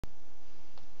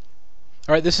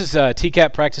All right, this is a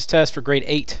TCAP practice test for grade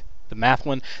 8, the math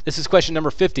one. This is question number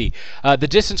 50. The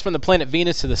distance from the planet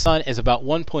Venus to the Sun is about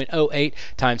 1.08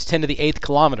 times 10 to the 8th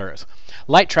kilometers.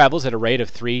 Light travels at a rate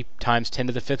of 3 times 10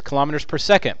 to the 5th kilometers per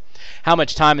second. How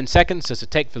much time in seconds does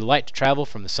it take for the light to travel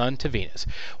from the Sun to Venus?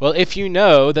 Well, if you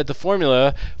know that the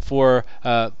formula for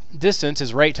distance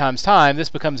is rate times time, this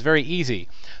becomes very easy.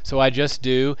 So I just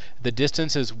do the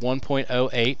distance is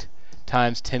 1.08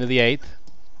 times 10 to the 8th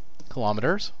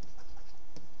kilometers.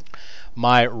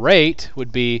 My rate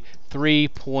would be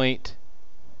 3.0.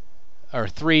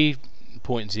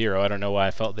 I don't know why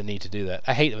I felt the need to do that.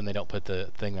 I hate it when they don't put the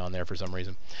thing on there for some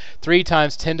reason. 3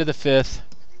 times 10 to the 5th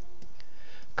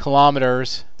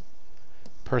kilometers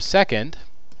per second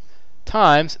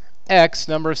times x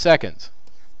number of seconds.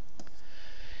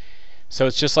 So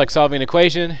it's just like solving an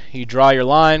equation. You draw your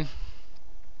line,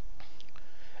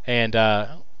 and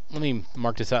let me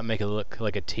mark this out and make it look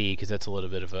like a T, because that's a little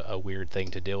bit of a weird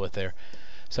thing to deal with there.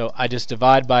 So I just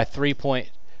divide by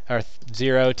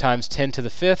 0 times 10 to the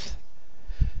 5th.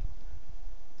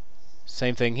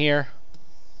 Same thing here.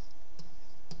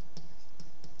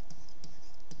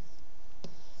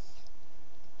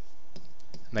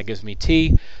 And that gives me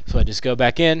T. So I just go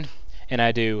back in and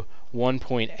I do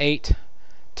 1.8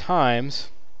 times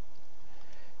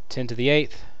 10 to the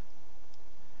 8th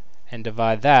and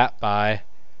divide that by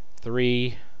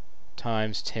 3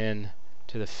 times 10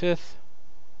 to the 5th,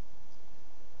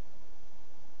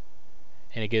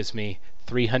 and it gives me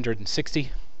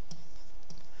 360.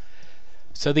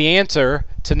 So the answer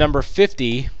to number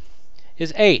 50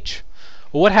 is H.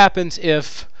 Well, what happens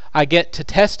if I get to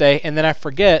test day and then I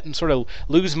forget and sort of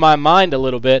lose my mind a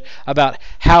little bit about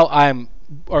how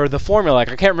or the formula? Like,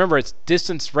 I can't remember. It's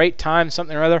distance, rate, time,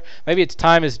 something or other. Maybe it's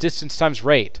time is distance times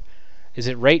rate. Is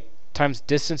it rate times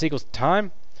distance equals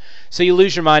time? So you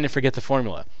lose your mind and forget the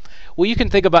formula. Well, you can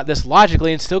think about this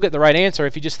logically and still get the right answer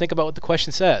if you just think about what the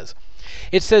question says.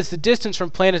 It says the distance from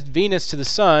planet Venus to the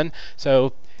Sun.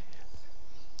 So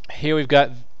here we've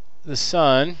got the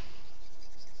Sun.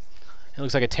 It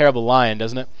looks like a terrible lion,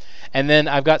 doesn't it? And then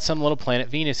I've got some little planet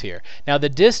Venus here. Now the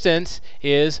distance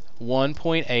is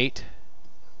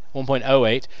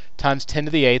 1.08 times 10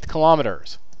 to the 8th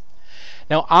kilometers.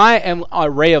 Now I am a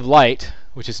ray of light,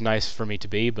 which is nice for me to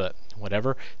be, but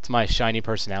whatever. It's my shiny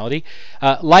personality.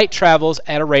 Light travels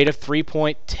at a rate of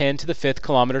 3.10 to the 5th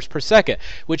kilometers per second,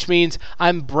 which means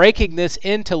I'm breaking this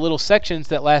into little sections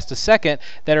that last a second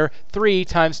that are 3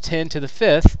 times 10 to the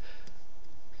 5th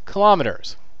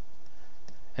kilometers.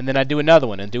 And then I do another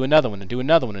one, and do another one, and do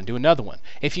another one, and do another one.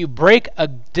 If you break a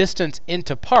distance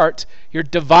into parts, you're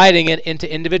dividing it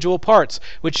into individual parts,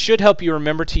 which should help you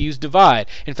remember to use divide.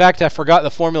 In fact, I forgot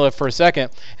the formula for a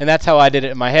second, and that's how I did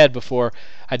it in my head before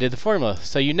I did the formula.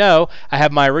 So you know I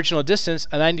have my original distance,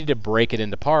 and I need to break it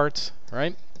into parts,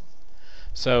 right?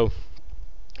 So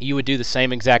you would do the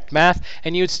same exact math,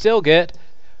 and you would still get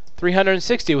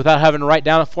 360 without having to write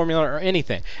down a formula or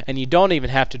anything. And you don't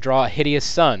even have to draw a hideous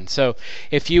sun. So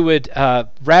if you would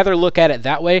rather look at it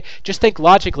that way, just think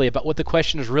logically about what the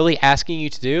question is really asking you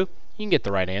to do. You can get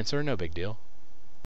the right answer, no big deal.